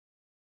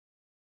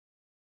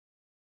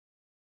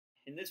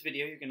In this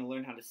video, you're going to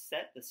learn how to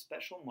set the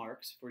special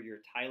marks for your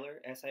Tyler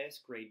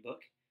SIS gradebook.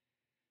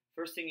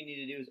 First thing you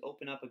need to do is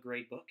open up a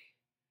gradebook.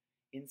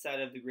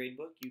 Inside of the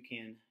gradebook, you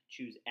can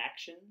choose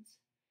Actions,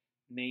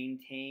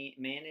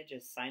 Manage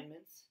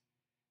Assignments,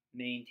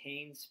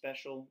 Maintain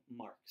Special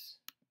Marks.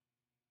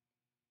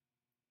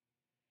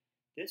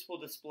 This will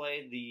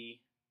display the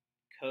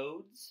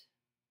codes,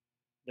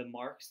 the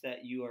marks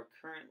that you are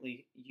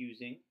currently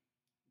using,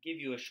 give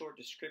you a short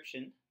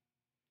description,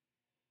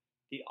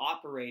 the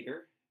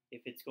operator,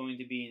 if it's going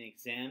to be an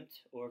exempt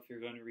or if you're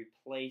going to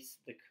replace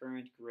the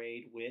current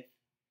grade with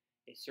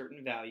a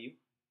certain value.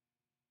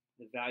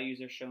 The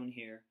values are shown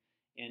here,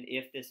 and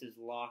if this is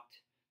locked,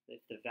 if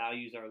the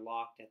values are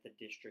locked at the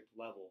district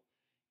level,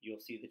 you'll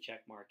see the check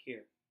mark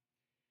here.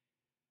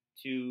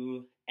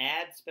 To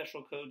add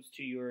special codes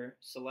to your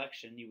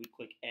selection, you would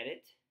click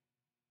Edit,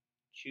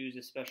 choose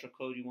a special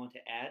code you want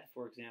to add.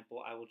 For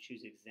example, I will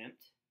choose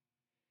Exempt,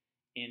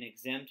 and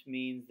Exempt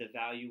means the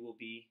value will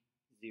be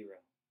 0.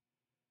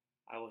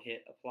 I will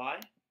hit Apply,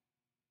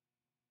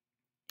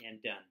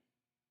 and Done.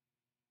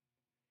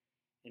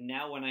 And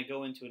now when I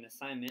go into an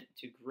assignment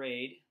to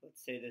grade,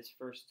 let's say this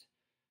first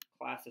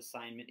class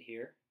assignment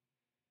here,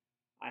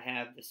 I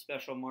have the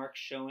special marks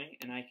showing,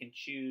 and I can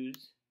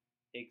choose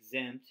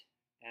Exempt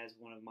as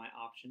one of my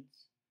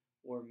options,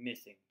 or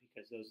Missing,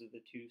 because those are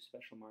the two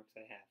special marks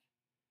I have.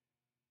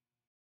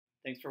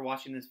 Thanks for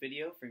watching this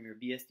video from your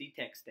BSD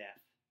Tech staff.